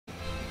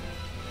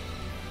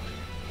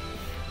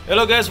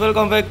Hello guys,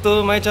 welcome back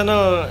to my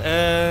channel,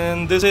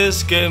 and this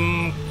is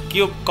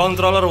Gamecube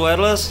controller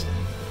wireless.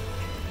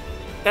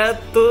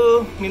 Add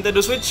to Nintendo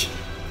Switch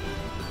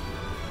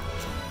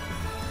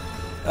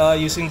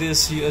using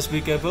this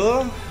USB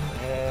cable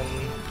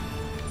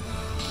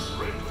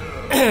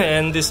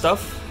and this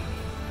stuff.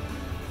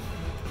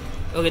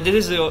 Okay, this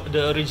is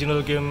the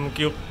original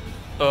Gamecube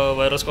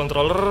wireless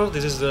controller.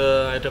 This is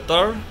the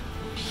adapter.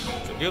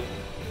 Gamecube.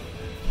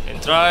 And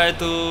try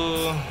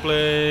to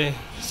play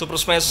Super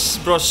Smash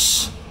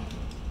Bros.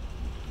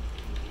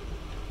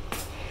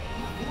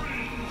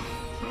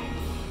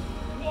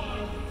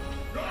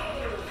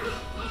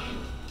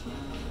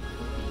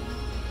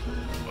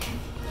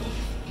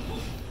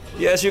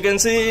 Yeah, as you can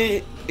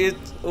see, it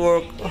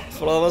worked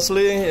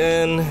flawlessly,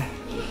 and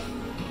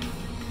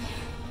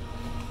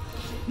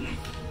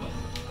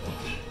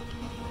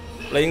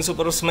playing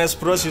Super Smash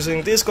Bros.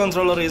 Using this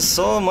controller is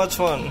so much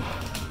fun.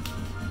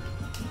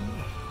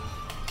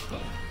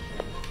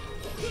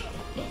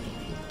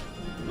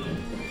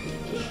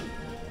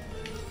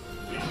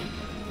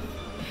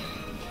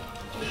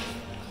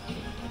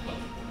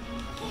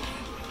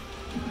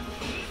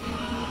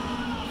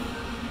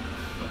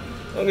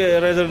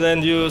 Okay, rather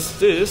than use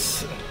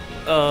this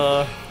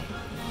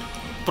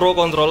Pro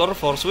controller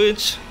for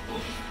Switch,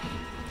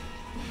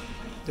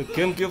 the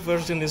Gamecube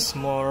version is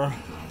more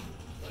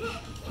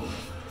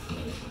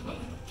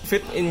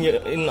fit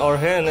in our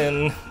hand,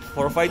 and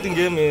for fighting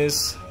game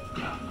is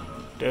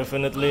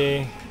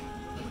definitely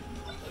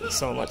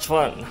so much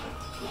fun.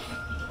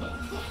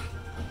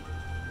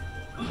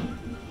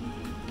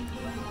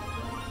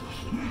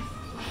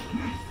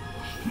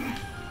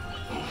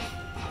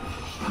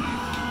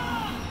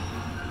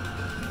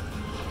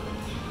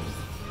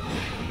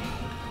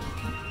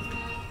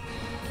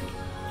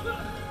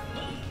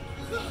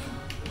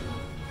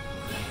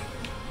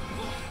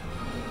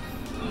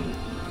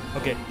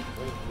 Okay,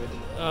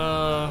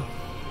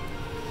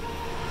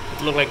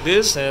 it look like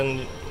this,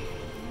 and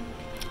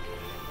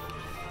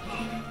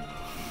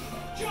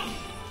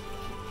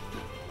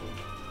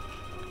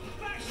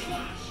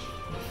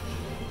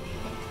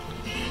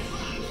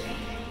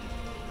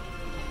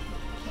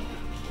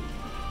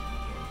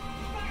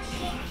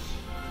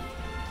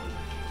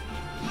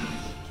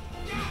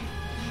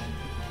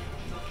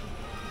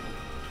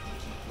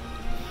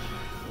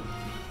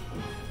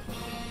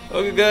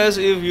okay guys,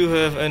 if you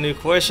have any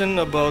question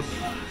about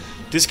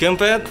this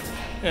gamepad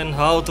and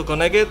how to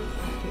connect it,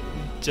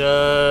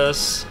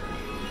 just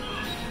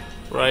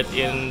write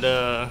in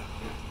the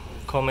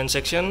comment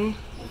section.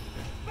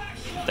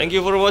 Thank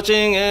you for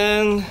watching,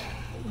 and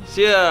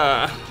see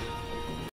ya.